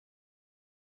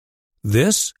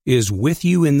This is With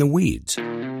You in the Weeds. Do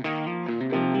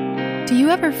you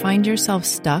ever find yourself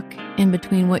stuck in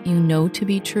between what you know to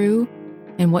be true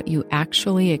and what you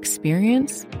actually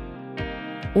experience?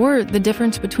 Or the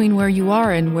difference between where you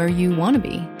are and where you want to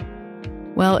be?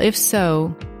 Well, if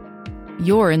so,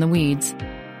 you're in the weeds.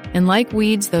 And like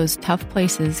weeds, those tough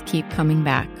places keep coming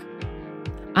back.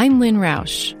 I'm Lynn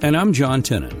Rausch. And I'm John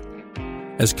Tennant.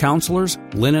 As counselors,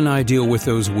 Lynn and I deal with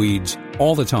those weeds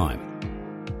all the time.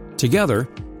 Together,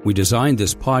 we designed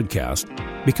this podcast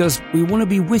because we want to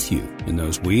be with you in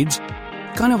those weeds,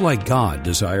 kind of like God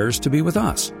desires to be with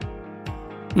us.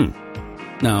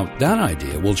 Now, that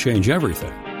idea will change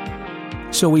everything.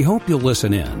 So we hope you'll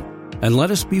listen in and let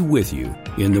us be with you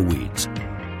in the weeds.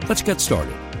 Let's get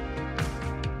started.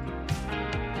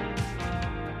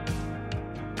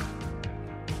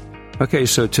 Okay,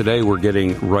 so today we're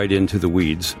getting right into the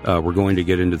weeds. We're going to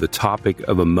get into the topic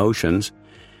of emotions.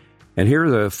 And here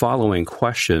are the following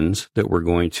questions that we're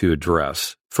going to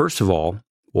address. First of all,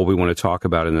 what we want to talk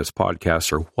about in this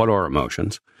podcast are what are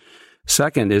emotions?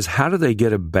 Second is how do they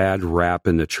get a bad rap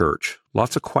in the church?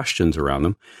 Lots of questions around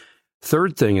them.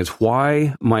 Third thing is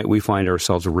why might we find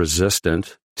ourselves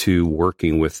resistant to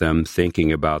working with them,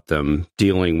 thinking about them,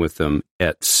 dealing with them,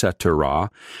 etc.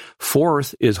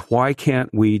 Fourth is why can't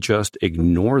we just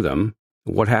ignore them?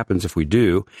 What happens if we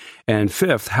do? And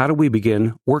fifth, how do we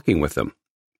begin working with them?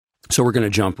 So we're going to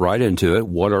jump right into it.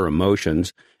 What are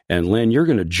emotions? And Lynn, you're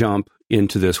going to jump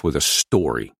into this with a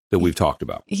story that we've talked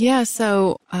about. Yeah,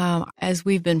 so as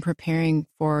we've been preparing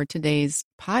for today's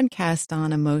podcast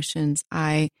on emotions,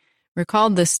 I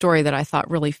recalled this story that I thought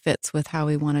really fits with how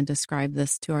we want to describe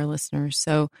this to our listeners.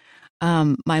 So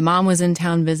my mom was in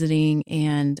town visiting,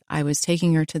 and I was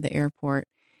taking her to the airport.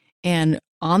 And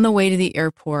on the way to the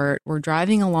airport, we're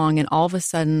driving along, and all of a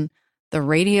sudden, the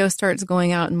radio starts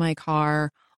going out in my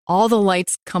car. All the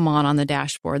lights come on the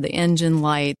dashboard, the engine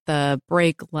light, the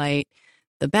brake light,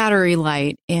 the battery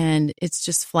light, and it's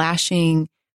just flashing.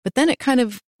 But then it kind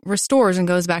of restores and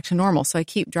goes back to normal. So I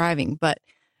keep driving. But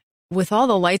with all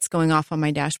the lights going off on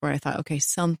my dashboard, I thought, okay,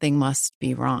 something must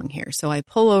be wrong here. So I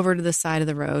pull over to the side of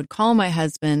the road, call my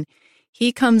husband.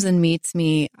 He comes and meets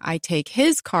me. I take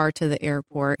his car to the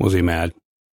airport. Was he mad?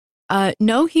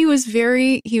 No, he was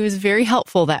very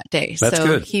helpful that day. That's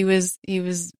so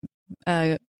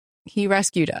good. He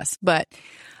rescued us. But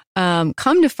come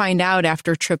to find out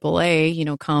after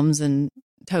AAA, comes and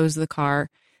tows the car,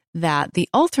 that the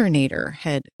alternator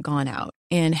had gone out.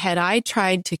 And had I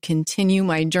tried to continue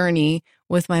my journey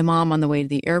with my mom on the way to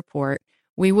the airport,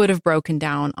 we would have broken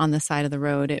down on the side of the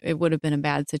road. It would have been a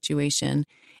bad situation.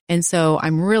 And so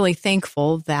I'm really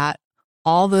thankful that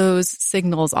all those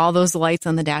signals, all those lights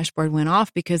on the dashboard went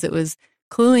off, because it was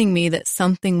cluing me that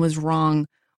something was wrong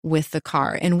with the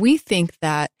car. And we think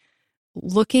that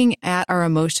looking at our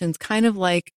emotions kind of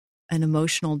like an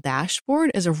emotional dashboard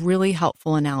is a really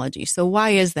helpful analogy. So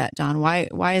why is that, John? Why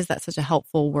is that such a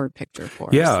helpful word picture for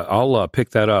us? Yeah, I'll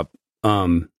pick that up.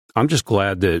 I'm just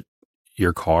glad that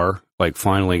your car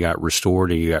finally got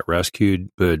restored and you got rescued,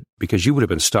 but because you would have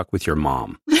been stuck with your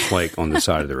mom on the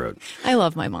side of the road. I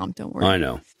love my mom. Don't worry. I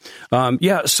know.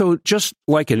 Yeah. So just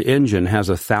like an engine has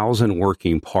 1,000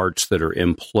 working parts that are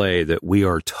in play that we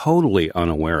are totally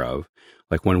unaware of,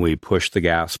 like when we push the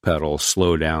gas pedal,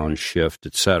 slow down, shift,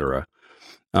 etc.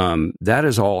 That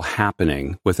is all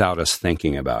happening without us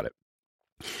thinking about it.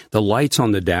 The lights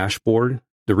on the dashboard,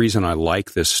 the reason I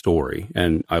like this story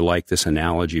and I like this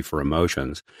analogy for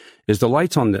emotions is the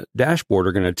lights on the dashboard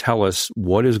are going to tell us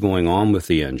what is going on with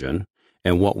the engine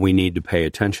and what we need to pay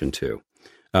attention to.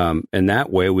 And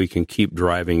that way we can keep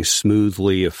driving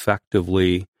smoothly,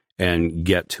 effectively, and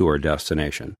get to our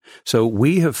destination. So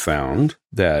we have found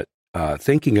that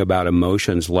thinking about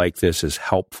emotions like this is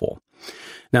helpful.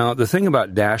 Now, the thing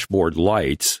about dashboard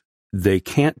lights, they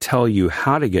can't tell you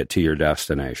how to get to your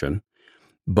destination,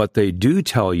 but they do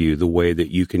tell you the way that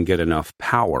you can get enough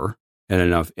power and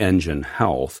enough engine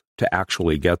health to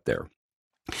actually get there.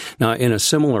 Now, in a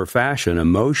similar fashion,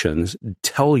 emotions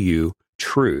tell you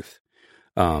truth.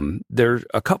 There's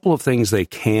a couple of things they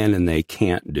can and they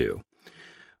can't do.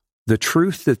 The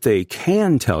truth that they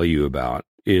can tell you about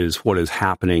is what is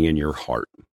happening in your heart.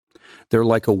 They're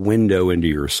like a window into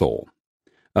your soul.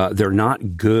 They're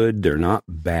not good. They're not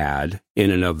bad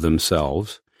in and of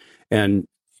themselves. And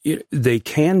they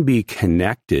can be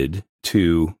connected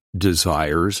to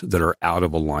desires that are out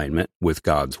of alignment with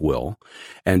God's will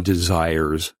and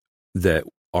desires that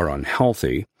are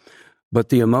unhealthy. But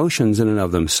the emotions in and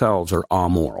of themselves are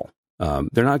amoral.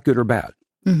 They're not good or bad.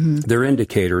 Mm-hmm. They're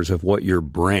indicators of what your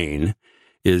brain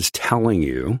is telling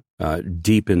you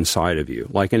deep inside of you,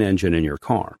 like an engine in your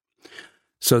car.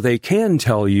 So they can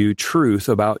tell you truth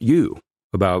about you,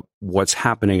 about what's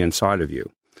happening inside of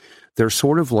you. They're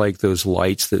sort of like those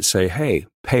lights that say, hey,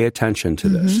 pay attention to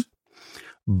this.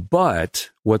 But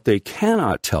what they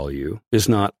cannot tell you is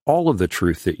not all of the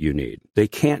truth that you need. They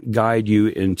can't guide you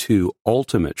into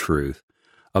ultimate truth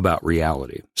about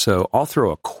reality. So I'll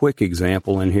throw a quick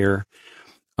example in here.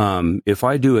 If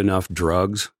I do enough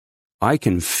drugs, I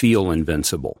can feel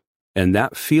invincible. And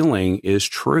that feeling is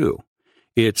true.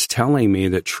 It's telling me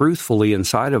that truthfully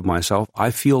inside of myself,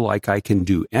 I feel like I can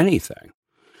do anything.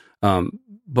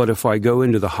 But if I go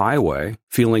into the highway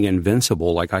feeling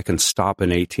invincible, like I can stop an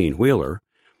 18-wheeler,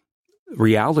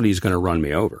 reality is going to run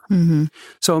me over.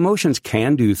 So emotions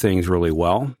can do things really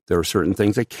well. There are certain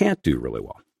things they can't do really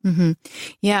well.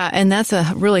 Yeah, and that's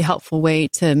a really helpful way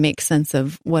to make sense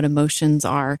of what emotions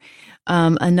are.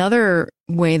 Another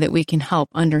way that we can help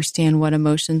understand what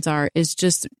emotions are is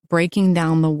just breaking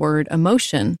down the word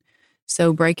emotion.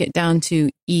 So break it down to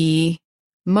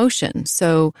emotion.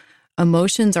 So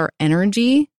emotions are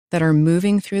energy that are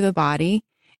moving through the body,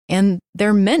 and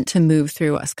they're meant to move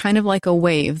through us, kind of like a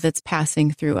wave that's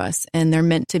passing through us. And they're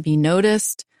meant to be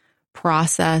noticed,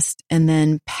 processed, and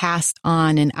then passed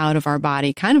on and out of our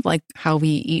body, kind of like how we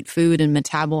eat food and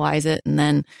metabolize it, and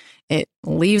then it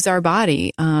leaves our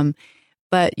body.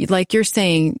 But like you're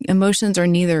saying, emotions are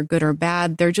neither good or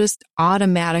bad. They're just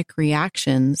automatic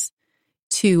reactions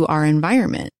to our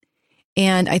environment.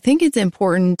 And I think it's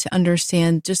important to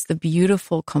understand just the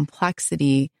beautiful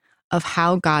complexity of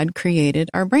how God created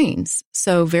our brains.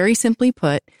 So very simply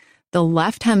put, the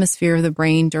left hemisphere of the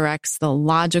brain directs the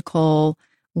logical,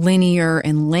 linear,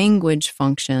 and language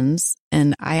functions.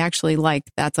 And I actually like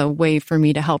that's a way for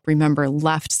me to help remember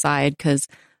left side, because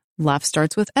left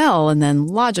starts with L and then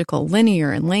logical,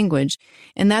 linear, and language.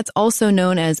 And that's also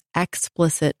known as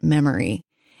explicit memory.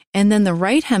 And then the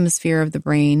right hemisphere of the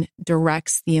brain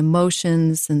directs the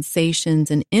emotions,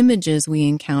 sensations, and images we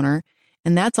encounter.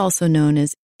 And that's also known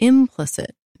as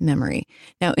implicit memory.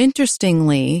 Now,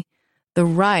 interestingly, the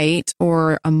right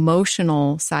or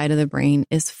emotional side of the brain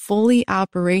is fully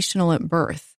operational at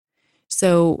birth.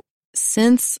 So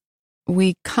since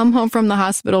we come home from the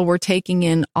hospital, we're taking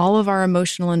in all of our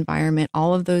emotional environment,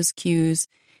 all of those cues,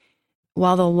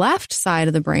 while the left side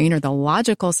of the brain, or the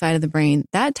logical side of the brain,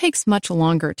 that takes much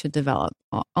longer to develop,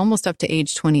 almost up to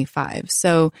age 25.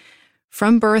 So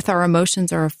from birth, our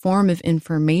emotions are a form of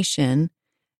information,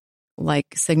 like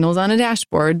signals on a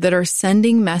dashboard, that are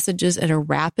sending messages at a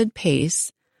rapid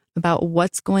pace about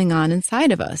what's going on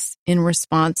inside of us in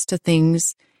response to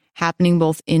things happening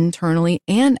both internally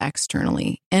and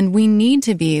externally. And we need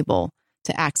to be able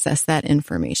to access that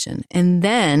information and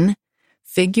then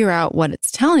figure out what it's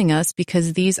telling us,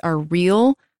 because these are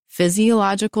real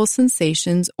physiological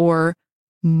sensations or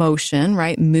motion,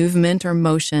 right? Movement or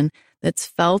motion that's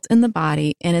felt in the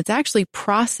body, and it's actually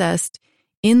processed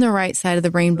in the right side of the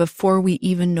brain before we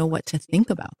even know what to think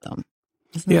about them.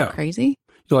 Isn't that crazy?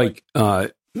 Like,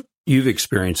 you've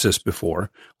experienced this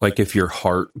before. Like if your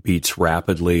heart beats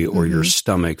rapidly or your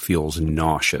stomach feels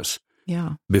nauseous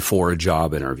before a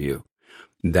job interview,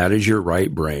 that is your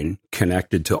right brain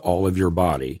connected to all of your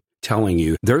body telling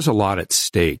you there's a lot at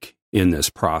stake in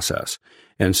this process.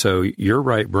 And so your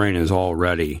right brain is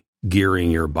already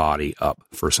gearing your body up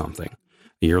for something.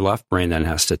 Your left brain then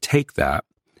has to take that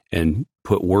and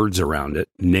put words around it,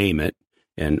 name it,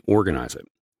 and organize it.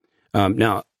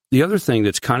 Now, the other thing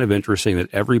that's kind of interesting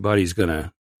that everybody's going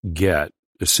to get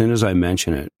as soon as I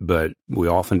mention it, but we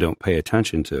often don't pay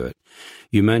attention to it.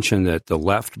 You mentioned that the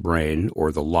left brain,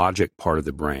 or the logic part of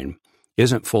the brain,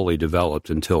 isn't fully developed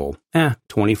until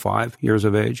 25 years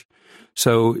of age.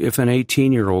 So if an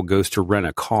 18-year-old goes to rent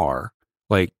a car,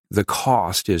 like the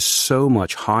cost is so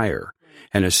much higher.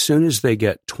 And as soon as they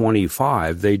get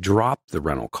 25, they drop the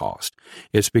rental cost.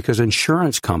 It's because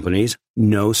insurance companies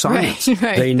know science.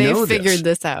 Right. They know They've figured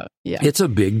this out. Yeah. It's a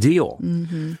big deal.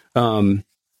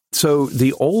 So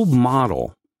the old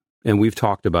model, and we've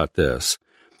talked about this,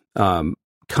 kind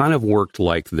of worked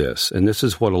like this. And this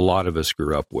is what a lot of us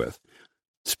grew up with.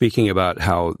 Speaking about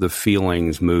how the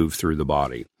feelings move through the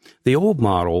body. The old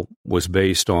model was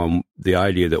based on the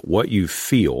idea that what you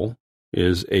feel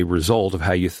is a result of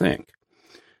how you think.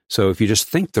 So if you just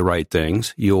think the right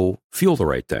things, you'll feel the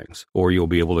right things, or you'll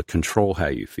be able to control how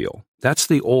you feel. That's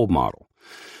the old model.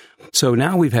 So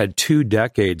now we've had 2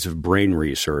 decades of brain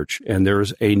research, and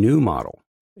there's a new model,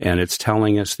 and it's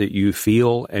telling us that you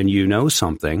feel and you know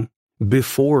something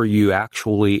before you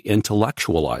actually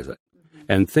intellectualize it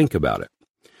and think about it.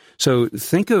 So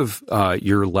think of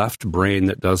your left brain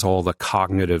that does all the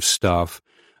cognitive stuff,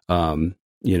 on,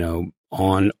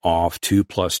 off, 2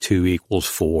 + 2 =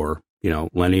 4,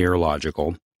 linear,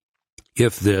 logical.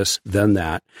 If this, then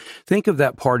that. Think of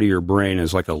that part of your brain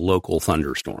as like a local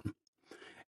thunderstorm.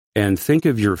 And think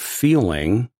of your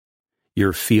feelings,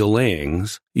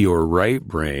 your right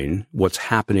brain, what's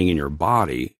happening in your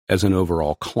body as an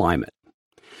overall climate.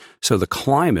 So the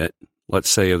climate, let's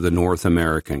say, of the North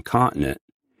American continent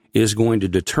is going to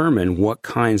determine what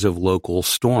kinds of local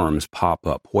storms pop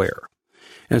up where.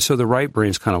 And so the right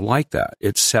brain's kind of like that.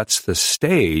 It sets the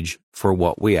stage for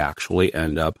what we actually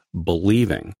end up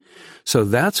believing. So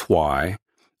that's why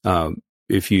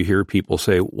if you hear people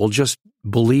say, well, just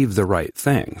believe the right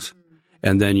things,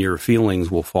 and then your feelings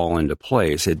will fall into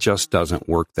place, it just doesn't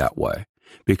work that way.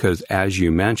 Because as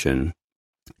you mentioned,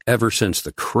 ever since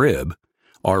the crib,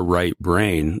 our right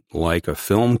brain, like a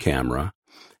film camera,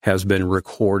 has been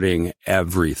recording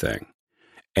everything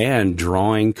and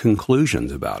drawing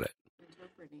conclusions about it.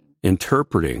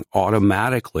 Interpreting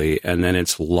automatically, and then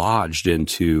it's lodged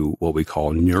into what we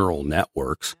call neural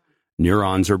networks.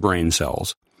 Neurons are brain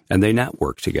cells, and they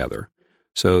network together.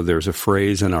 So there's a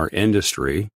phrase in our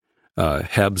industry,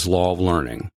 Hebb's Law of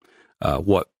Learning.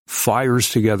 What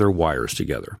fires together, wires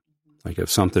together. Like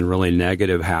if something really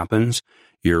negative happens,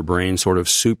 your brain sort of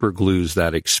superglues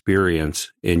that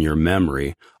experience in your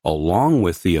memory along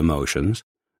with the emotions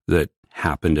that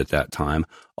happened at that time,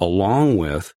 along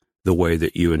with the way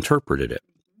that you interpreted it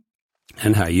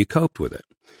and how you coped with it.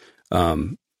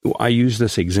 I use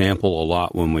this example a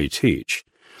lot when we teach.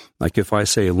 Like if I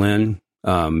say, Lynn,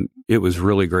 it was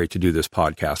really great to do this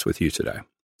podcast with you today.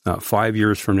 5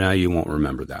 years from now, you won't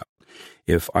remember that.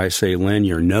 If I say, Lynn,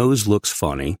 your nose looks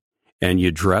funny and you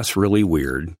dress really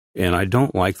weird, and I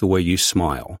don't like the way you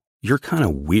smile, you're kind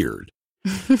of weird.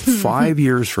 5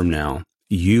 years from now,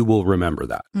 you will remember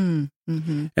that.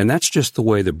 Mm-hmm. And that's just the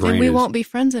way the brain is. And we won't be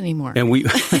friends anymore. And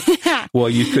well,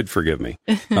 you could forgive me.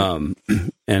 And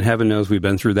heaven knows we've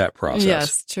been through that process.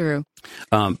 Yes, true.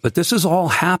 But this is all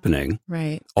happening.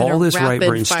 Right. All this right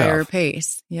brain stuff. Rapid fire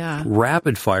pace. Yeah.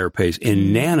 Rapid fire pace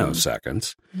in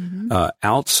nanoseconds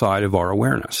outside of our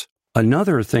awareness.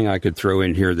 Another thing I could throw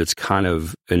in here that's kind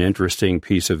of an interesting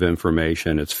piece of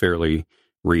information, it's fairly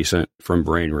recent from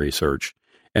brain research,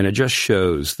 and it just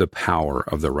shows the power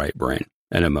of the right brain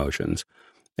and emotions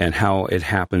and how it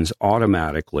happens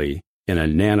automatically in a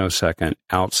nanosecond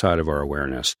outside of our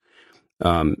awareness.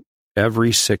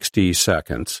 Every 60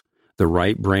 seconds, the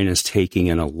right brain is taking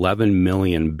in 11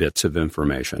 million bits of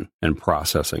information and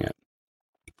processing it.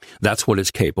 That's what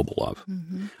it's capable of.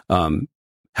 Mm-hmm.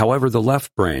 However, the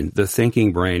left brain, the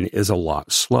thinking brain, is a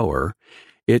lot slower.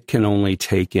 It can only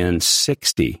take in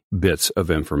 60 bits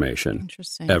of information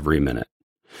every minute.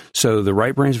 So the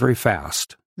right brain is very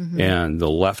fast, and the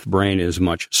left brain is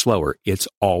much slower. It's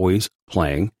always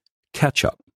playing catch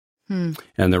up. And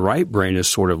the right brain is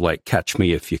sort of like catch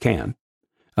me if you can,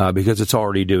 because it's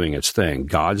already doing its thing.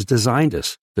 God's designed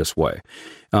us this way.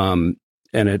 And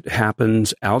it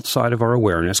happens outside of our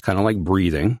awareness, kind of like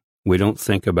breathing. We don't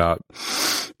think about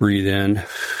breathe in,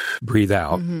 breathe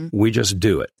out. We just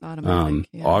do it.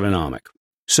 Autonomic.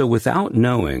 So without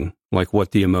knowing like what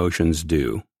the emotions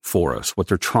do for us, what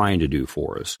they're trying to do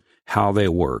for us, how they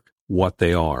work, what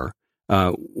they are,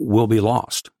 we'll be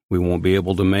lost. We won't be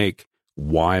able to make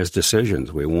wise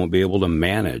decisions. We won't be able to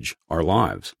manage our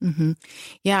lives.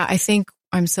 Yeah, I think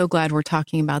I'm so glad we're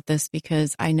talking about this,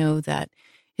 because I know that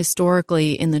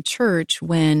historically in the church,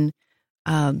 when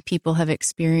people have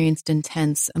experienced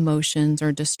intense emotions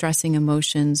or distressing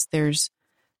emotions, there's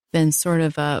been sort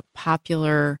of a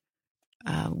popular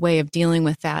way of dealing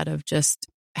with that, of just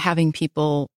having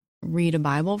people read a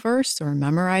Bible verse or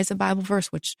memorize a Bible verse,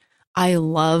 which I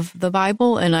love the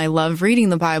Bible and I love reading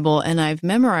the Bible, and I've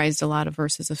memorized a lot of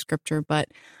verses of scripture, but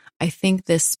I think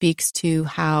this speaks to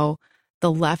how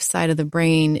the left side of the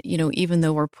brain, even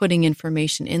though we're putting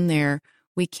information in there,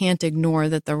 we can't ignore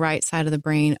that the right side of the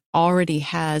brain already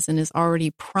has and is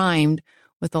already primed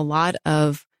with a lot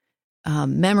of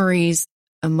memories,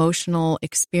 emotional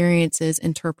experiences,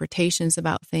 interpretations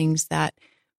about things that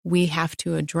we have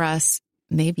to address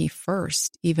maybe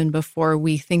first, even before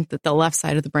we think that the left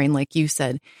side of the brain, like you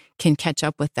said, can catch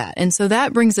up with that. And so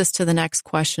that brings us to the next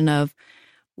question of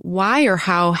why or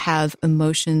how have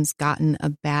emotions gotten a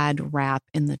bad rap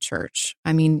in the church?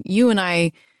 I mean, you and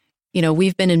I,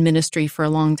 we've been in ministry for a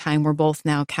long time. We're both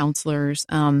now counselors.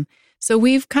 So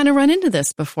we've kind of run into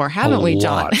this before, haven't we,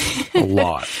 John? A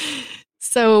lot.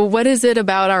 So what is it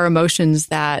about our emotions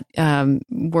that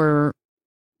we're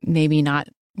maybe not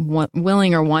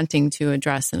willing or wanting to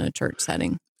address in a church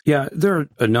setting? Yeah, there are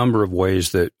a number of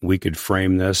ways that we could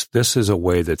frame this. This is a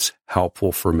way that's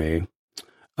helpful for me.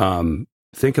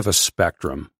 Think of a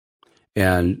spectrum,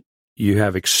 and you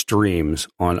have extremes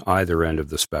on either end of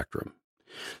the spectrum.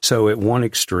 So at one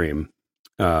extreme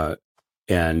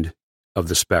end of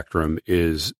the spectrum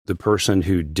is the person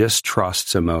who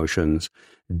distrusts emotions,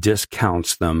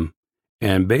 discounts them,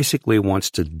 and basically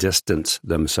wants to distance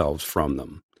themselves from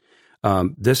them.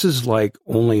 This is like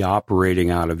only operating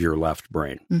out of your left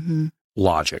brain. Mm-hmm.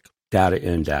 Logic, data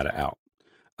in, data out.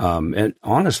 And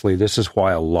honestly, this is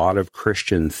why a lot of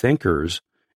Christian thinkers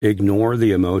ignore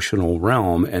the emotional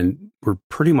realm, and we're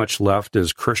pretty much left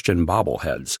as Christian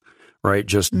bobbleheads, right?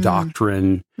 Just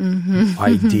doctrine,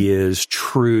 ideas,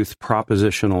 truth,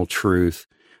 propositional truth,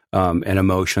 and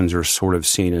emotions are sort of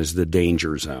seen as the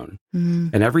danger zone.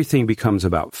 And everything becomes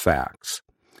about facts.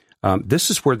 This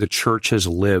is where the church has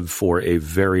lived for a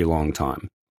very long time.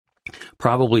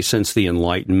 Probably since the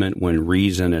Enlightenment, when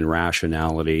reason and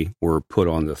rationality were put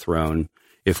on the throne.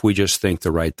 If we just think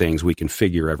the right things, we can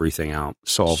figure everything out,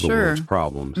 solve the world's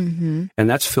problems. And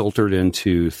that's filtered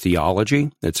into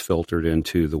theology. It's filtered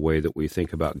into the way that we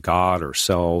think about God,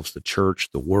 ourselves, the church,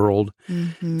 the world.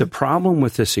 The problem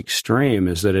with this extreme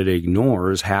is that it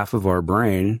ignores half of our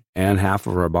brain and half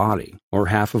of our body, or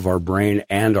half of our brain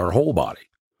and our whole body.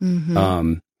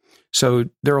 So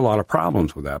there are a lot of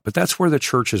problems with that, but that's where the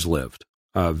church has lived,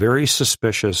 very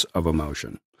suspicious of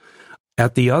emotion.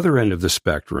 At the other end of the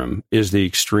spectrum is the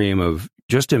extreme of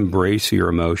just embrace your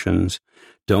emotions,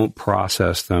 don't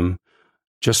process them,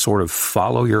 just sort of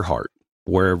follow your heart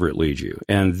wherever it leads you.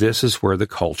 And this is where the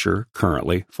culture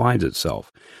currently finds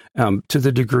itself. To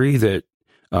the degree that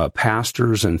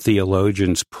pastors and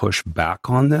theologians push back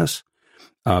on this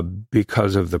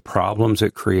because of the problems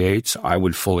it creates, I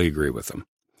would fully agree with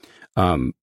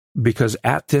them. Because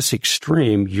at this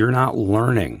extreme, you're not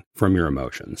learning from your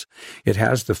emotions. It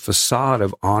has the facade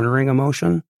of honoring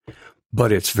emotion,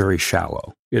 but it's very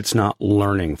shallow. It's not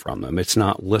learning from them. It's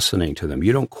not listening to them.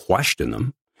 You don't question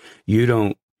them. You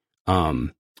don't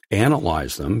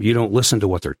analyze them. You don't listen to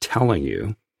what they're telling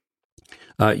you.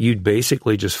 You'd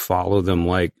basically just follow them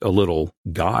like a little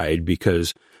guide,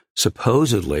 because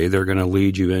supposedly they're going to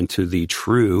lead you into the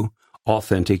true,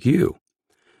 authentic you.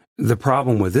 The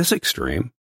problem with this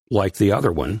extreme, like the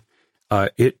other one,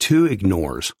 it too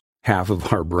ignores half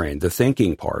of our brain, the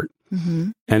thinking part,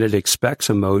 and it expects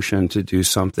emotion to do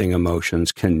something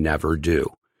emotions can never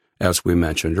do. As we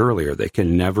mentioned earlier, they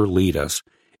can never lead us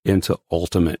into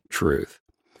ultimate truth.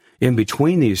 In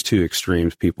between these two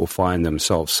extremes, people find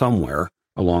themselves somewhere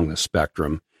along the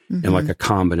spectrum in like a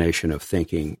combination of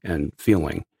thinking and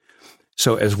feeling.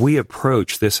 So as we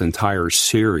approach this entire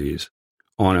series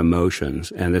on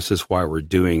emotions, and this is why we're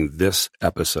doing this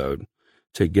episode,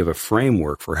 to give a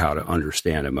framework for how to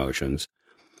understand emotions.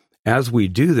 As we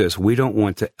do this, we don't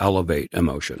want to elevate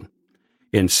emotion.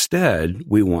 Instead,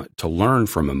 we want to learn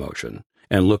from emotion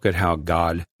and look at how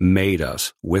God made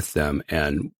us with them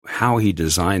and how he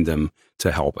designed them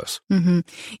to help us.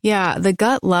 Yeah, the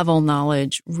gut level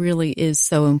knowledge really is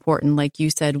so important. Like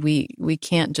you said, we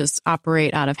can't just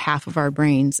operate out of half of our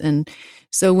brains. And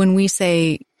so when we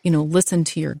say, listen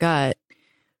to your gut,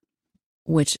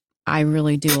 which I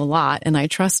really do a lot, and I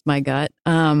trust my gut.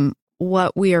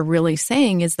 What we are really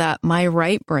saying is that my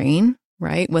right brain,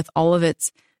 right, with all of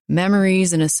its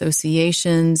memories and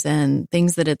associations and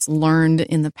things that it's learned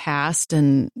in the past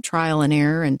and trial and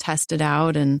error and tested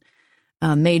out and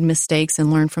made mistakes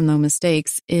and learned from those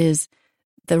mistakes, is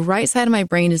the right side of my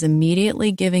brain is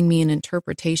immediately giving me an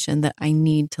interpretation that I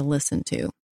need to listen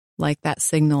to, like that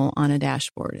signal on a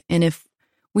dashboard. And if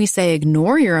we say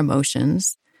ignore your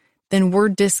emotions, then we're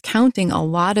discounting a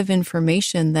lot of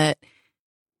information that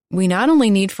we not only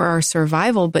need for our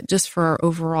survival, but just for our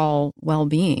overall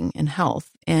well-being and health.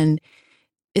 And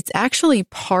it's actually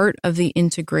part of the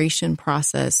integration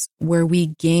process where we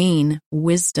gain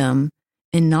wisdom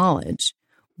and knowledge.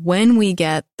 When we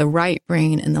get the right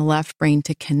brain and the left brain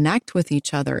to connect with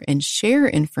each other and share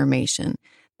information,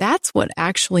 that's what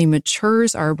actually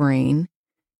matures our brain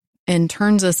and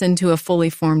turns us into a fully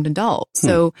formed adult.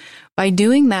 So by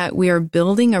doing that, we are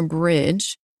building a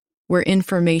bridge where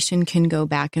information can go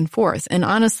back and forth. And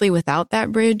honestly, without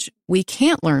that bridge, we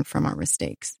can't learn from our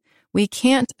mistakes. We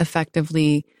can't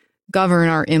effectively govern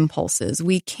our impulses.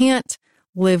 We can't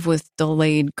live with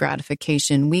delayed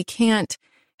gratification. We can't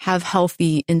have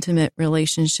healthy, intimate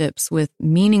relationships with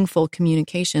meaningful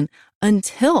communication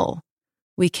until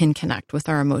we can connect with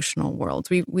our emotional world.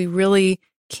 We really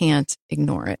can't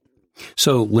ignore it.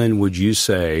 So, Lynn, would you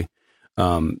say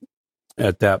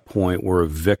at that point we're a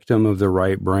victim of the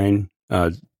right brain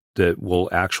that will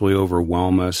actually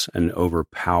overwhelm us and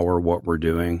overpower what we're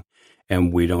doing,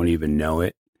 and we don't even know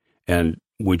it? And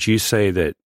would you say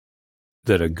that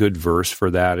a good verse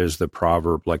for that is the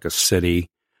proverb, like a city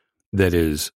that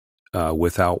is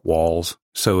without walls,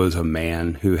 so is a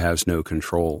man who has no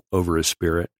control over his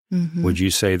spirit. Mm-hmm. Would you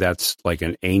say that's like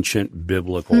an ancient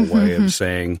biblical way of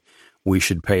saying we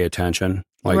should pay attention,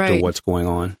 to what's going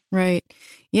on? Right.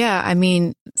 Yeah. I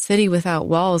mean, city without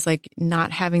walls, like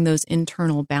not having those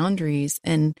internal boundaries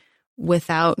and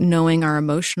without knowing our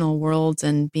emotional worlds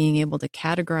and being able to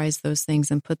categorize those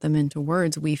things and put them into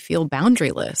words, we feel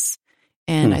boundaryless.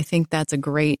 And I think that's a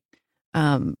great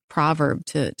proverb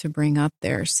to bring up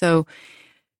there. So,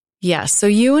 yes. So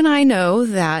you and I know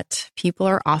that people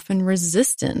are often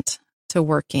resistant to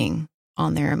working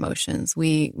on their emotions.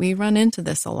 We run into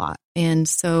this a lot. And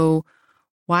so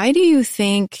why do you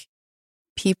think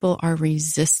people are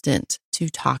resistant to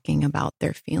talking about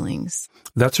their feelings?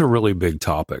 That's a really big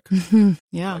topic.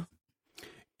 Yeah.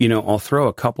 I'll throw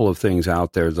a couple of things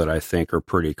out there that I think are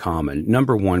pretty common.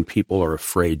 Number one, people are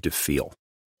afraid to feel.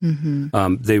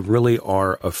 They really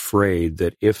are afraid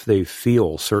that if they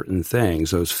feel certain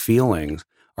things, those feelings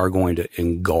are going to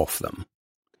engulf them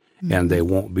and they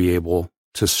won't be able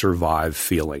to survive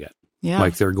feeling it. Yeah.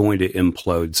 Like they're going to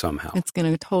implode somehow. It's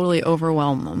going to totally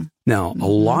overwhelm them. Now, a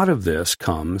lot of this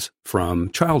comes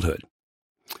from childhood.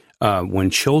 When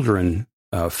children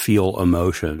feel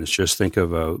emotions, just think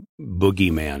of a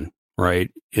boogeyman,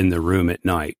 right, in the room at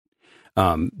night.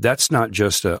 That's not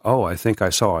just I think I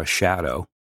saw a shadow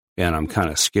and I'm kind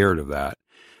of scared of that.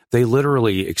 They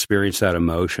literally experience that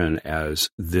emotion as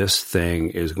this thing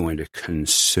is going to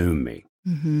consume me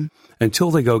until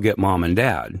they go get mom and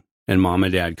dad. And mom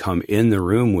and dad come in the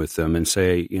room with them and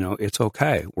say, it's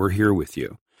okay. We're here with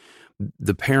you.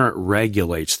 The parent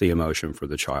regulates the emotion for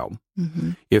the child.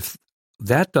 If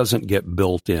that doesn't get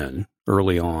built in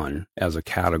early on as a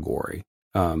category,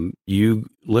 you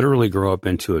literally grow up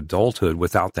into adulthood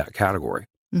without that category.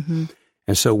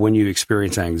 And so when you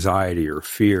experience anxiety or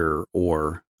fear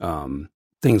or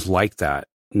things like that,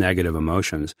 negative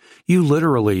emotions, you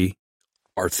literally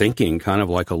are thinking kind of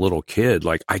like a little kid,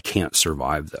 like, I can't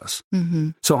survive this.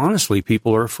 So honestly,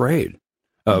 people are afraid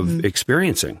of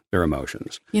experiencing their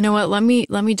emotions. You know what? Let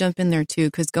me jump in there too,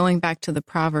 because going back to the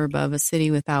proverb of a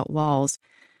city without walls,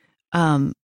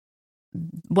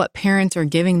 what parents are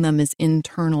giving them is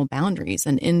internal boundaries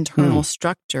and internal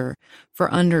structure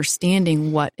for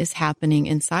understanding what is happening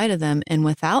inside of them. And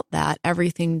without that,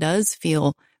 everything does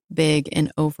feel big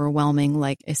and overwhelming,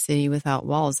 like a city without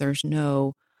walls. There's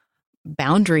no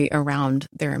boundary around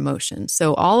their emotions.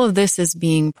 So all of this is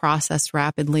being processed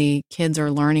rapidly. Kids are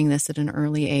learning this at an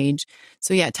early age.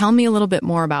 So yeah, tell me a little bit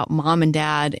more about mom and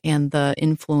dad and the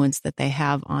influence that they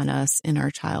have on us in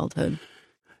our childhood.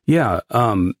 Yeah.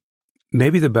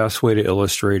 Maybe the best way to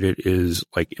illustrate it is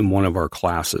like in one of our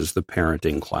classes, the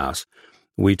parenting class,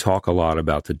 we talk a lot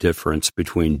about the difference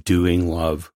between doing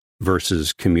love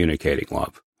versus communicating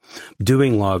love.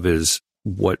 Doing love is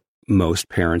what most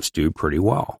parents do pretty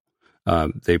well.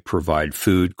 They provide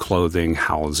food, clothing,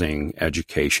 housing,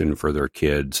 education for their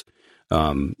kids.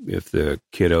 If the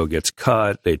kiddo gets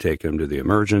cut, they take them to the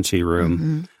emergency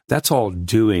room. That's all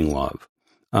doing love.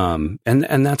 And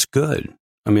that's good.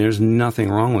 I mean, there's nothing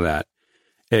wrong with that,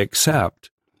 except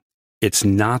it's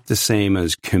not the same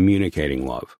as communicating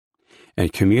love.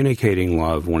 And communicating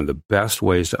love, one of the best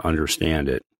ways to understand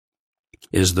it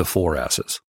is the 4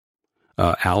 S's.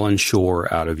 Alan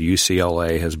Shore out of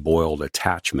UCLA has boiled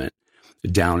attachment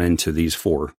down into these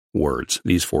 4 words,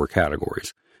 these 4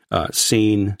 categories: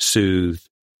 seen, soothed,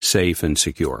 safe, and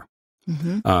secure.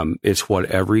 It's what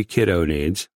every kiddo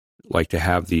needs, like to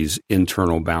have these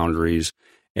internal boundaries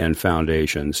and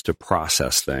foundations to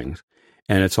process things.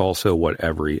 And it's also what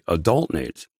every adult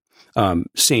needs.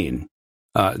 Seen,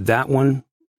 that one,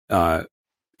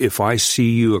 if I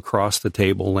see you across the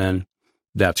table, Lynn,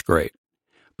 that's great.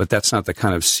 But that's not the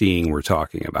kind of seeing we're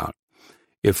talking about.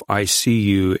 If I see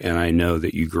you and I know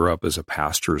that you grew up as a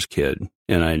pastor's kid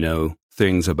and I know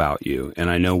things about you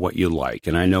and I know what you like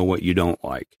and I know what you don't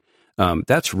like,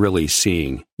 that's really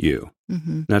seeing you.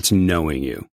 That's knowing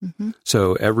you.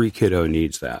 So every kiddo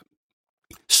needs that.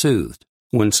 Soothed,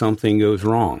 when something goes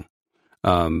wrong,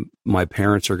 my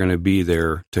parents are going to be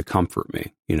there to comfort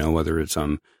me, whether it's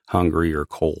I'm hungry or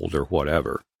cold or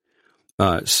whatever.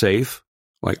 Safe,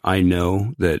 like I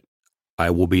know that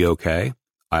I will be okay.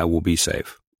 I will be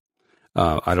safe.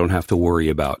 I don't have to worry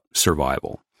about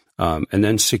survival. And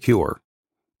then secure,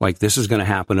 like this is going to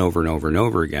happen over and over and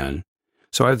over again.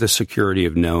 So I have the security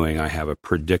of knowing I have a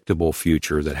predictable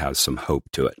future that has some hope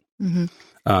to it.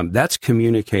 That's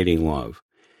communicating love.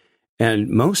 And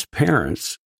most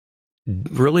parents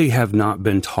really have not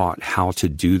been taught how to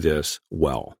do this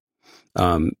well.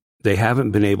 They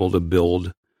haven't been able to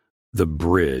build the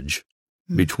bridge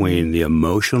between the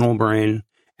emotional brain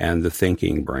and the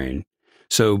thinking brain.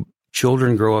 So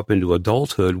children grow up into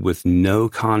adulthood with no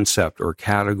concept or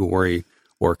category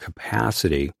or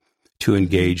capacity to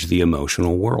engage the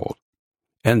emotional world.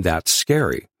 And that's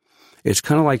scary. It's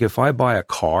kind of like if I buy a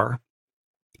car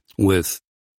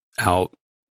without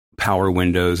power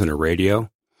windows and a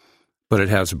radio, but it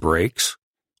has brakes,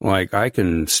 like I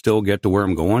can still get to where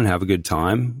I'm going, have a good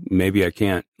time. Maybe I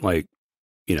can't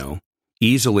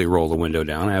easily roll the window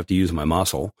down. I have to use my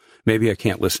muscle. Maybe I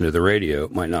can't listen to the radio.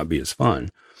 It might not be as fun.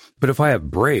 But if I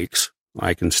have brakes,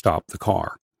 I can stop the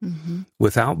car. Mm-hmm.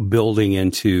 Without building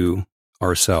into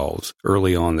ourselves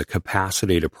early on the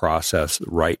capacity to process the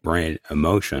right brain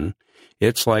emotion,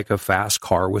 it's like a fast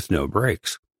car with no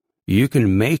brakes. You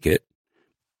can make it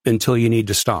until you need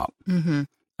to stop.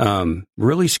 Mm-hmm.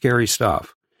 Really scary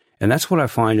stuff. And that's what I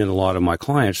find in a lot of my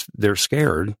clients. They're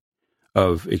scared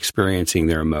of experiencing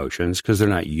their emotions because they're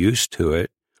not used to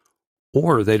it,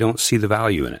 or they don't see the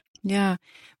value in it. Yeah.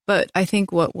 But I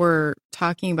think what we're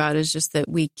talking about is just that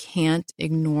we can't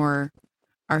ignore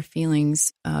our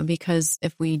feelings because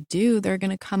if we do, they're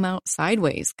going to come out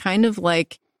sideways, kind of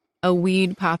like a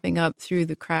weed popping up through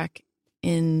the crack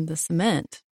in the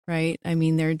cement, right? I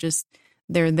mean,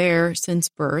 they're there since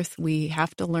birth. We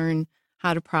have to learn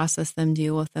how to process them,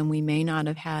 deal with them. We may not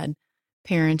have had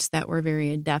parents that were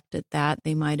very adept at that.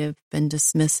 They might have been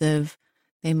dismissive.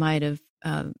 They might have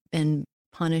been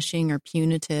punishing or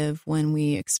punitive when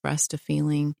we expressed a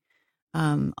feeling.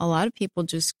 A lot of people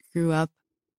just grew up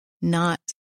not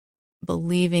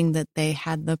believing that they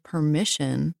had the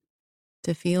permission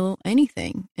to feel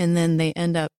anything. And then they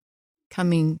end up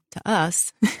coming to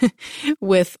us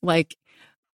with like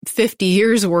 50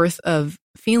 years worth of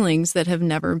feelings that have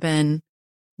never been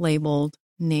labeled,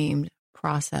 named,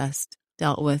 processed,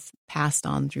 dealt with, passed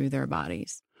on through their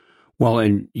bodies. Well,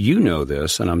 and you know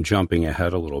this, and I'm jumping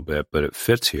ahead a little bit, but it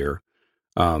fits here.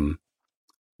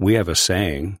 We have a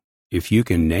saying, if you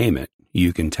can name it,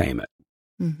 you can tame it.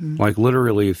 Mm-hmm. Like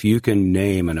literally, if you can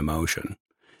name an emotion,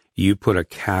 you put a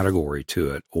category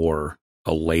to it or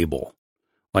a label,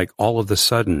 like all of a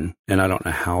sudden, and I don't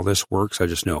know how this works, I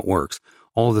just know it works.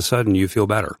 All of a sudden you feel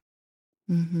better.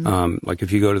 Mm-hmm. Like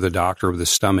if you go to the doctor with a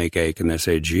stomach ache and they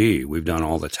say, gee, we've done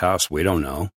all the tests, we don't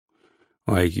know.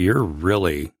 Like you're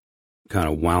really kind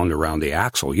of wound around the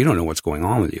axle. You don't know what's going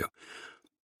on with you.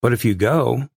 But if you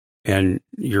go and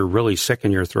you're really sick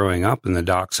and you're throwing up and the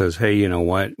doc says, hey, you know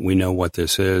what? We know what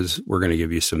this is. We're going to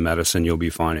give you some medicine. You'll be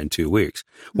fine in 2 weeks.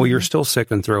 Well, you're still sick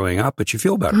and throwing up, but you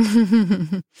feel better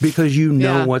because you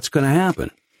know what's going to happen.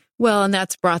 Well, and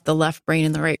that's brought the left brain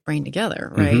and the right brain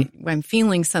together, right? Mm-hmm. I'm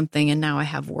feeling something and now I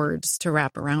have words to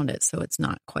wrap around it. So it's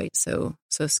not quite so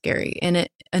scary. And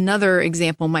another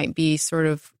example might be sort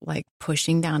of like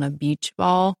pushing down a beach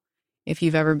ball. If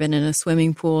you've ever been in a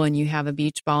swimming pool and you have a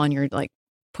beach ball and you're like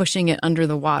pushing it under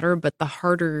the water, but the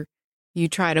harder you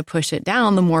try to push it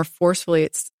down, the more forcefully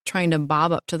it's trying to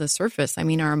bob up to the surface. I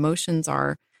mean, our emotions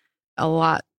are a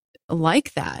lot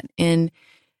like that. And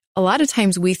a lot of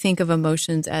times we think of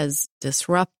emotions as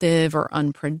disruptive or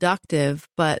unproductive,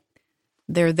 but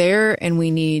they're there and we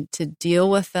need to deal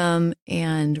with them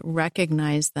and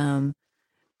recognize them.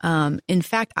 In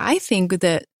fact, I think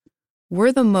that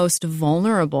we're the most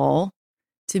vulnerable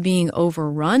to being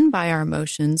overrun by our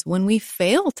emotions when we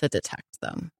fail to detect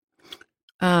them.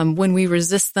 When we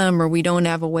resist them or we don't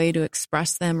have a way to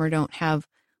express them or don't have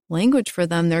language for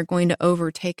them, they're going to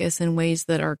overtake us in ways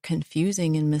that are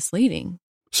confusing and misleading.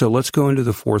 So let's go into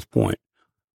the fourth point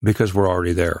because we're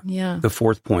already there. Yeah. The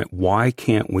fourth point, why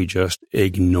can't we just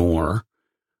ignore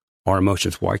our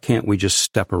emotions? Why can't we just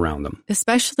step around them?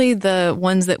 Especially the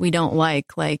ones that we don't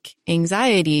like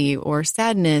anxiety or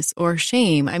sadness or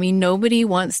shame. I mean, nobody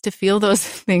wants to feel those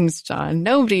things, John.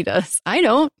 Nobody does. I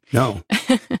don't. No.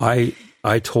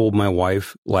 I told my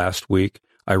wife last week,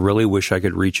 I really wish I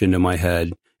could reach into my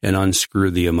head and unscrew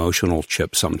the emotional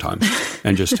chip sometimes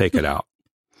and just take it out.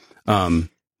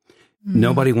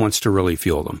 Nobody wants to really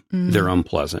feel them. Mm-hmm. They're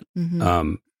unpleasant.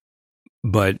 Mm-hmm.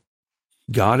 But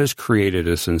God has created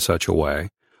us in such a way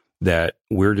that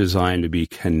we're designed to be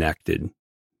connected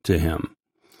to Him.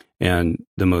 And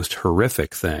the most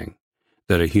horrific thing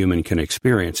that a human can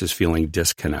experience is feeling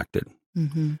disconnected,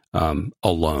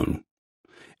 alone.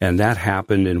 And that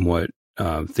happened in what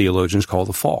theologians call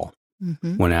the fall.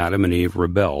 Mm-hmm. When Adam and Eve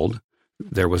rebelled,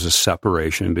 there was a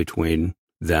separation between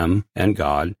them and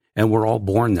God, and we're all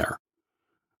born there.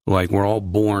 Like we're all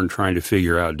born trying to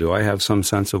figure out, do I have some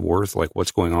sense of worth? Like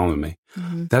what's going on with me?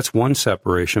 Mm-hmm. That's one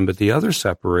separation. But the other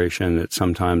separation that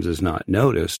sometimes is not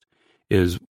noticed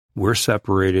is we're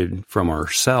separated from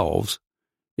ourselves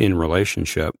in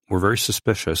relationship. We're very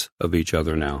suspicious of each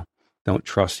other now. don't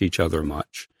trust each other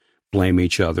much, blame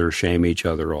each other, shame each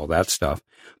other, all that stuff.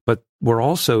 But we're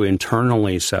also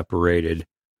internally separated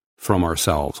from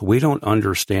ourselves. We don't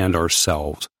understand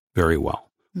ourselves very well.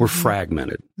 We're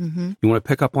fragmented. You want to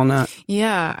pick up on that?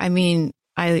 Yeah. I mean,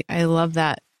 I love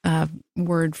that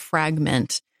word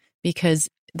fragment, because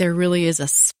there really is a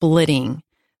splitting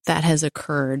that has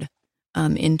occurred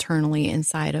internally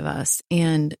inside of us.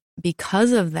 And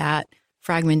because of that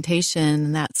fragmentation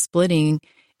and that splitting,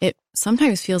 it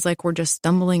sometimes feels like we're just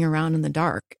stumbling around in the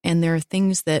dark. And there are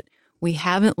things that we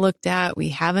haven't looked at, we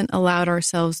haven't allowed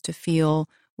ourselves to feel.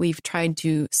 We've tried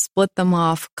to split them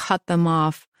off, cut them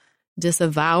off,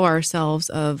 disavow ourselves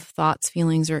of thoughts,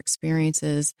 feelings, or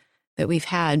experiences that we've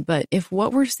had. But if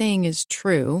what we're saying is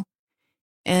true,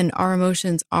 and our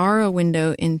emotions are a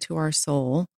window into our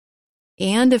soul,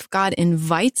 and if God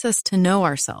invites us to know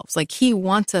ourselves, like He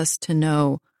wants us to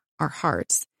know our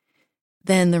hearts,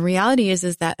 then the reality is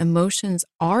that emotions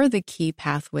are the key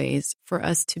pathways for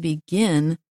us to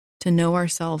begin to know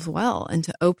ourselves well and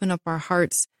to open up our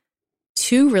hearts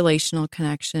to relational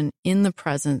connection in the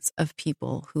presence of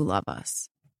people who love us.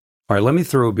 All right, let me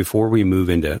throw, before we move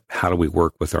into how do we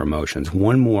work with our emotions,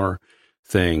 one more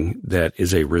thing that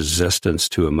is a resistance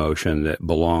to emotion that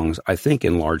belongs, I think,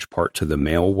 in large part to the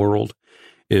male world,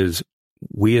 is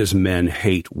we as men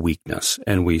hate weakness,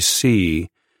 and we see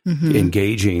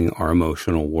engaging our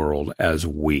emotional world as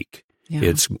weak. Yeah.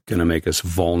 It's going to make us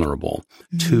vulnerable,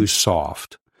 too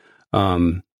soft.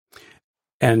 And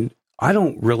I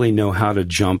don't really know how to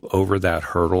jump over that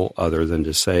hurdle other than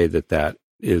to say that that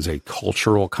is a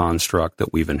cultural construct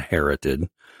that we've inherited,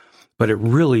 but it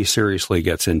really seriously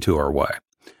gets into our way.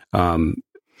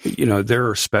 There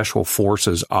are special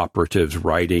forces operatives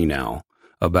writing now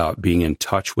about being in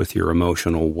touch with your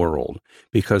emotional world,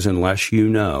 because unless you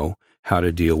know how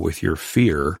to deal with your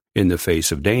fear in the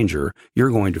face of danger, you're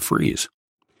going to freeze.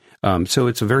 So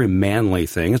it's a very manly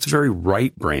thing. It's a very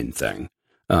right brain thing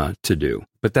to do.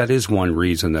 But that is one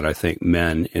reason that I think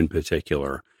men in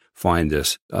particular find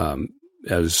this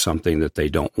as something that they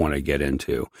don't want to get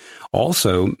into.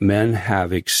 Also, men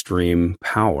have extreme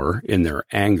power in their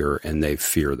anger, and they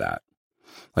fear that.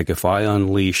 Like, if I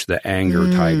unleash the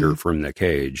anger tiger from the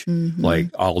cage, like,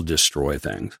 I'll destroy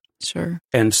things. Sure.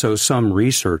 And so some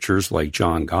researchers like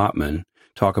John Gottman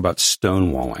talk about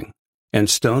stonewalling. And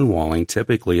stonewalling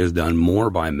typically is done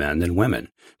more by men than women,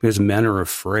 because men are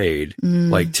afraid,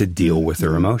 like, to deal with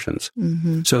their emotions.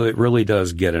 So it really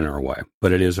does get in our way,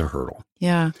 but it is a hurdle.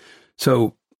 Yeah.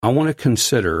 So I want to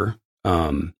consider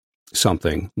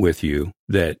something with you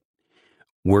that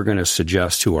we're going to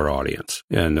suggest to our audience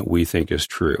and that we think is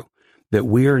true, that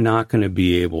we are not going to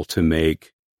be able to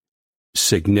make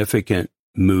significant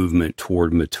movement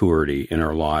toward maturity in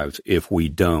our lives if we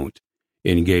don't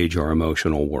engage our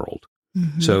emotional world.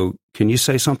 So can you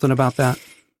say something about that?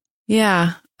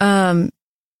 Yeah.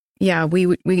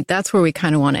 We that's where we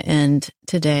kind of want to end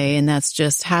today. And that's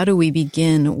just, how do we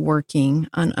begin working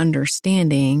on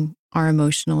understanding our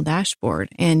emotional dashboard?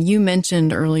 And you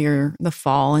mentioned earlier the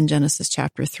fall in Genesis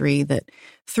chapter 3, that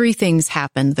 3 things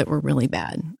happened that were really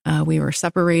bad. We were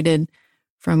separated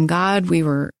from God. We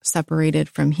were separated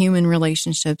from human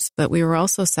relationships, but we were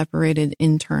also separated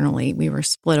internally. We were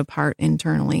split apart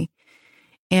internally.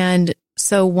 And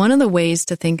so one of the ways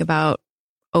to think about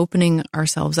opening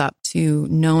ourselves up to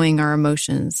knowing our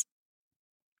emotions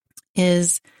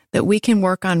is that we can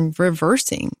work on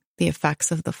reversing the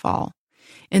effects of the fall.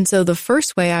 And so the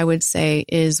first way I would say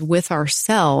is with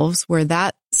ourselves, where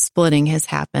that splitting has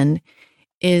happened,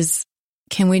 is,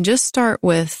 can we just start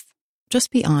with,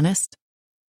 just be honest?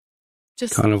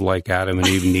 Just kind of like Adam and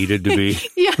Eve needed to be.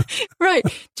 Yeah, right.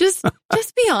 Just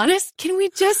be honest. Can we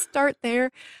just start there?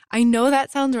 I know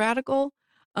that sounds radical.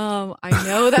 I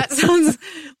know that sounds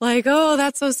like, oh,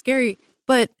 that's so scary.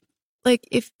 But like,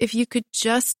 if you could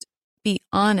just be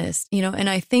honest, and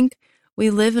I think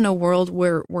we live in a world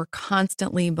where we're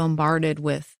constantly bombarded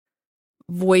with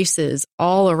voices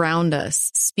all around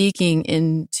us speaking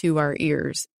into our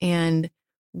ears. And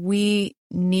we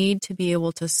need to be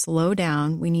able to slow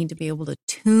down. We need to be able to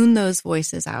tune those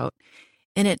voices out.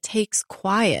 And it takes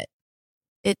quiet.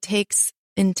 It takes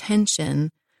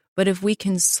intention. But if we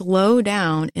can slow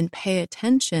down and pay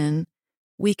attention,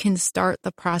 we can start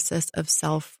the process of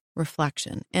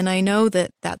self-reflection. And I know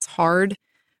that that's hard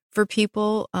for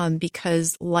people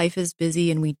because life is busy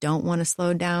and we don't want to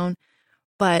slow down.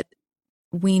 But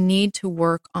we need to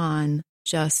work on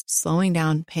just slowing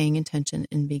down, paying attention,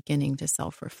 and beginning to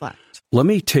self-reflect. Let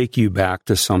me take you back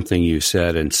to something you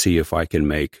said and see if I can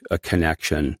make a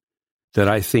connection that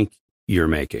I think you're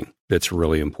making that's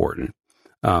really important.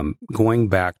 Going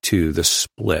back to the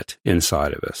split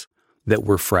inside of us, that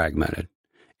we're fragmented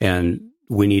and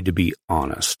we need to be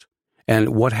honest. And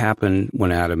what happened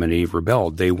when Adam and Eve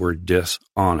rebelled? They were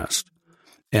dishonest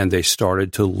and they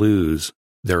started to lose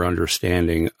their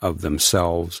understanding of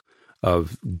themselves,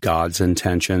 of God's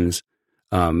intentions.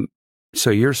 So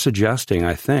you're suggesting,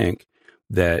 I think,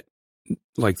 that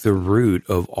like the root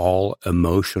of all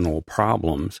emotional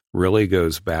problems really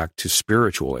goes back to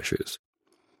spiritual issues.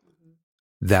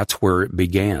 That's where it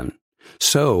began.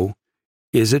 So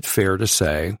is it fair to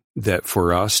say that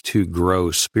for us to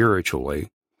grow spiritually,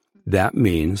 that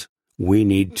means we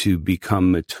need to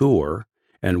become mature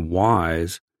and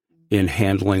wise in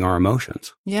handling our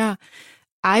emotions? Yeah.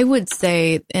 I would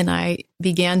say, and I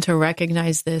began to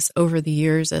recognize this over the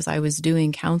years as I was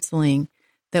doing counseling,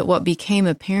 that what became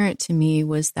apparent to me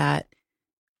was that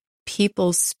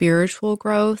people's spiritual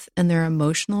growth and their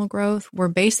emotional growth were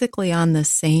basically on the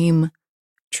same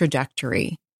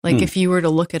trajectory. Like if you were to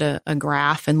look at a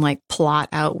graph and like plot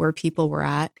out where people were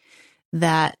at,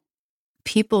 that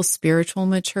people's spiritual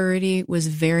maturity was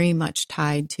very much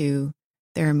tied to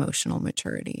their emotional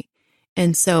maturity.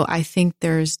 And so I think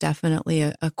there's definitely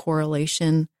a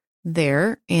correlation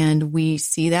there, and we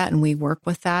see that and we work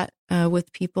with that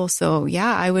with people. So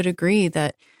yeah, I would agree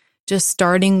that just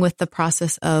starting with the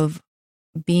process of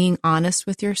being honest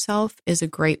with yourself is a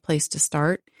great place to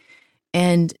start,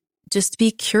 and just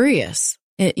be curious.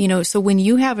 So when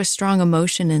you have a strong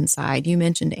emotion inside, you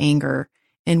mentioned anger,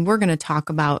 and we're going to talk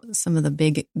about some of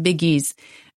the biggies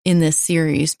in this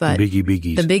series, but the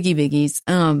biggies.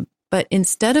 But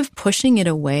instead of pushing it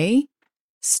away,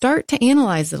 start to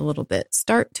analyze it a little bit.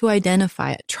 Start to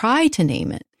identify it. Try to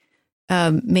name it.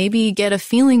 Maybe get a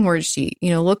feeling word sheet.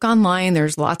 Look online.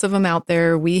 There's lots of them out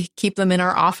there. We keep them in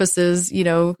our offices,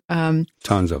 tons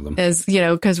of them. As,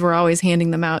 because we're always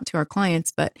handing them out to our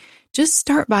clients. But just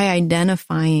start by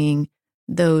identifying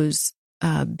those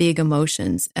big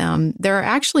emotions. There are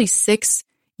actually 6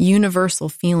 universal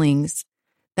feelings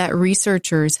that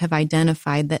researchers have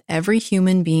identified that every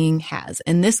human being has.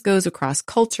 And this goes across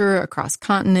culture, across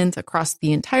continents, across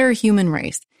the entire human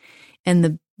race.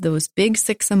 And those big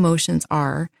 6 emotions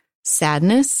are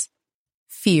sadness,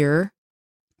 fear,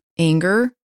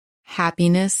 anger,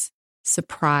 happiness,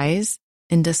 surprise,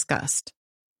 and disgust.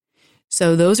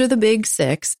 So those are the big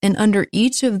 6. And under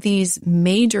each of these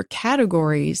major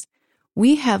categories,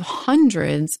 we have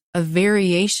hundreds of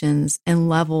variations and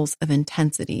levels of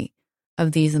intensity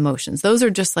of these emotions. Those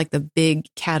are just like the big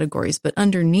categories, but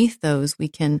underneath those, we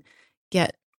can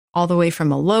get all the way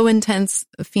from a low intense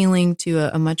feeling to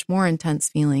a much more intense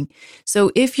feeling. So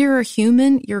if you're a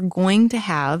human, you're going to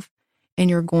have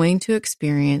and you're going to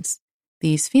experience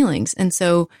these feelings. And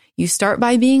so you start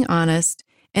by being honest,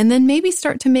 and then maybe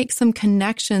start to make some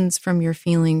connections from your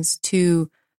feelings to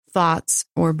thoughts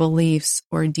or beliefs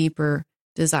or deeper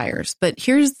desires. But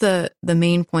here's the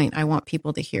main point I want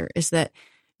people to hear is that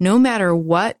no matter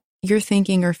what you're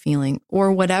thinking or feeling,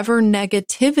 or whatever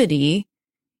negativity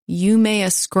you may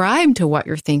ascribe to what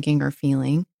you're thinking or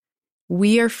feeling,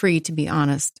 we are free to be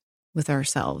honest with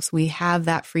ourselves. We have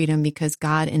that freedom because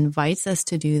God invites us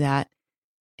to do that.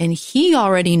 And He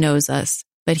already knows us,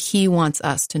 but He wants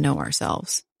us to know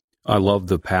ourselves. I love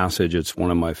the passage. It's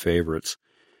one of my favorites,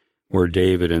 where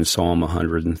David in Psalm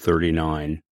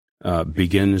 139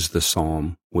 begins the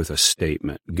psalm with a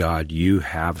statement. God, you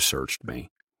have searched me.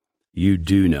 You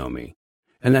do know me.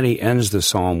 And then he ends the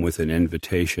psalm with an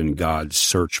invitation, God,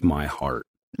 search my heart.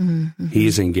 Mm-hmm.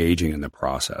 He's engaging in the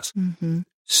process. Mm-hmm.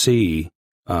 See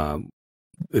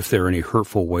if there are any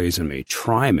hurtful ways in me.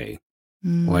 Try me.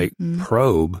 Mm-hmm. Like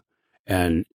probe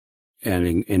and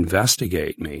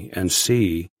investigate me and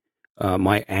see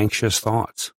my anxious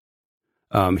thoughts.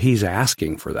 He's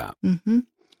asking for that. Mm-hmm.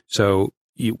 So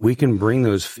we can bring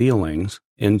those feelings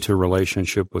into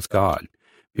relationship with God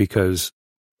because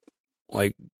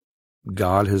like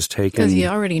God has taken... Because He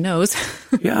already knows.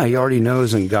 Yeah, He already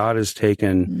knows, and God has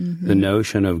taken the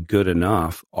notion of good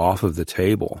enough off of the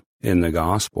table in the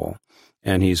gospel,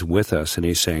 and He's with us, and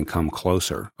He's saying, come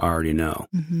closer. I already know.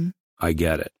 Mm-hmm. I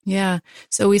get it. Yeah.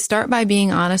 So we start by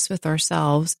being honest with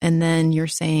ourselves, and then you're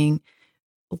saying,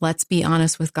 let's be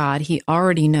honest with God. He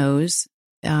already knows.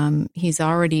 He's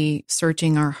already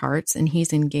searching our hearts, and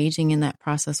He's engaging in that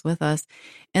process with us.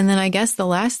 And then I guess the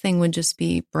last thing would just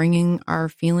be bringing our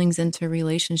feelings into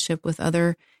relationship with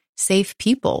other safe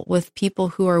people, with people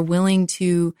who are willing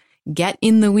to get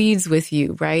in the weeds with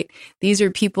you, right? These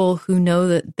are people who know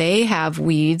that they have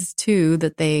weeds too,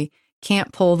 that they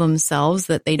can't pull themselves,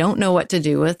 that they don't know what to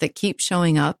do with, that keep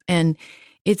showing up. And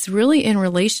it's really in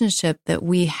relationship that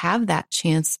we have that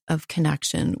chance of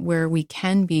connection where we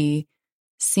can be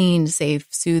seen, safe,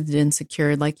 soothed, and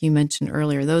secured, like you mentioned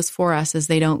earlier. Those 4 S's,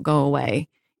 they don't go away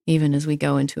even as we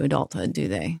go into adulthood, do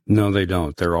they? No, they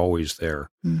don't. They're always there.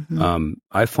 Mm-hmm.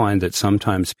 I find that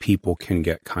sometimes people can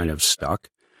get kind of stuck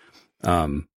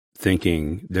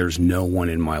thinking there's no one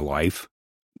in my life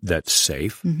that's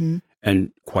safe. Mm-hmm.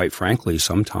 And quite frankly,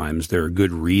 sometimes there are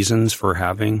good reasons for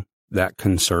having that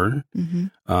concern.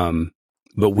 Mm-hmm.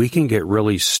 But we can get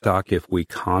really stuck if we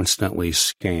constantly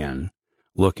scan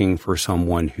looking for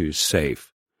someone who's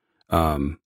safe.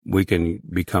 We can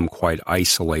become quite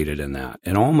isolated in that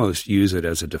and almost use it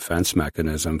as a defense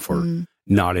mechanism for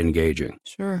not engaging.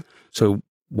 Sure. So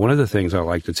one of the things I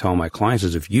like to tell my clients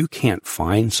is if you can't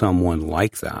find someone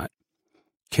like that,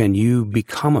 can you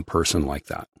become a person like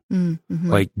that? Mm-hmm.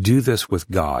 Like, do this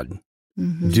with God.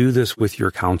 Mm-hmm. Do this with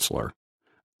your counselor.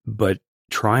 But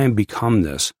try and become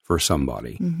this for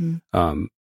somebody. Mm-hmm.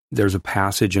 There's a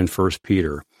passage in 1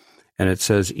 Peter, and it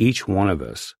says each one of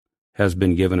us has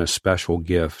been given a special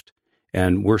gift,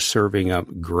 and we're serving up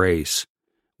grace.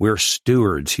 We're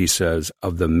stewards, he says,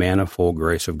 of the manifold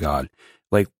grace of God.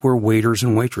 Like we're waiters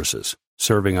and waitresses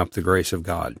serving up the grace of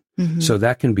God. Mm-hmm. So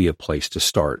that can be a place to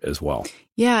start as well.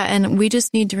 Yeah, and we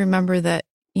just need to remember that,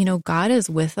 God is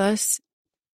with us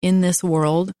in this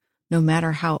world, no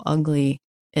matter how ugly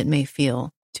it may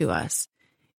feel to us.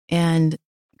 And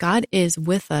God is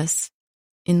with us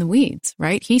in the weeds,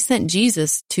 right? He sent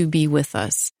Jesus to be with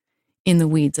us in the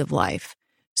weeds of life.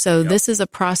 So This is a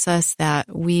process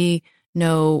that we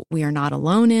know we are not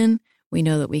alone in. We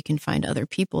know that we can find other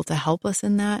people to help us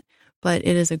in that. But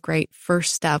it is a great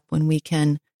first step when we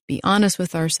can be honest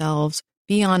with ourselves,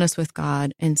 be honest with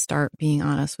God, and start being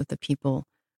honest with the people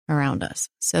around us.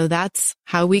 So that's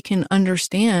how we can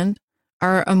understand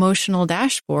our emotional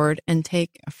dashboard and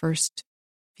take a first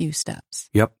few steps.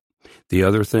 Yep. The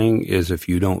other thing is if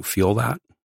you don't feel that,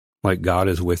 like God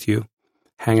is with you,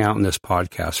 hang out in this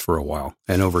podcast for a while.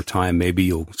 And over time, maybe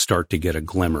you'll start to get a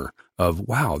glimmer of,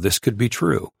 wow, this could be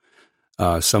true.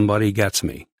 Somebody gets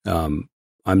me. I'm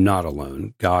not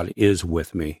alone. God is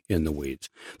with me in the weeds.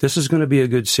 This is going to be a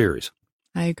good series.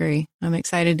 I agree. I'm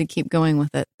excited to keep going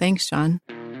with it. Thanks, John.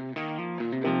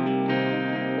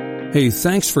 Hey,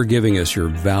 thanks for giving us your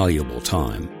valuable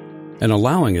time and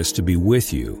allowing us to be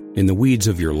with you in the weeds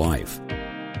of your life.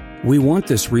 We want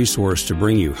this resource to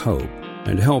bring you hope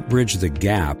and help bridge the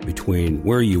gap between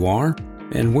where you are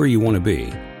and where you want to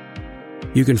be.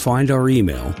 You can find our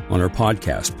email on our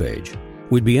podcast page.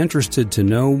 We'd be interested to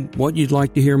know what you'd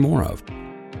like to hear more of.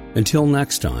 Until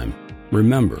next time,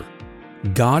 remember,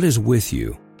 God is with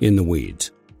you in the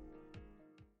weeds.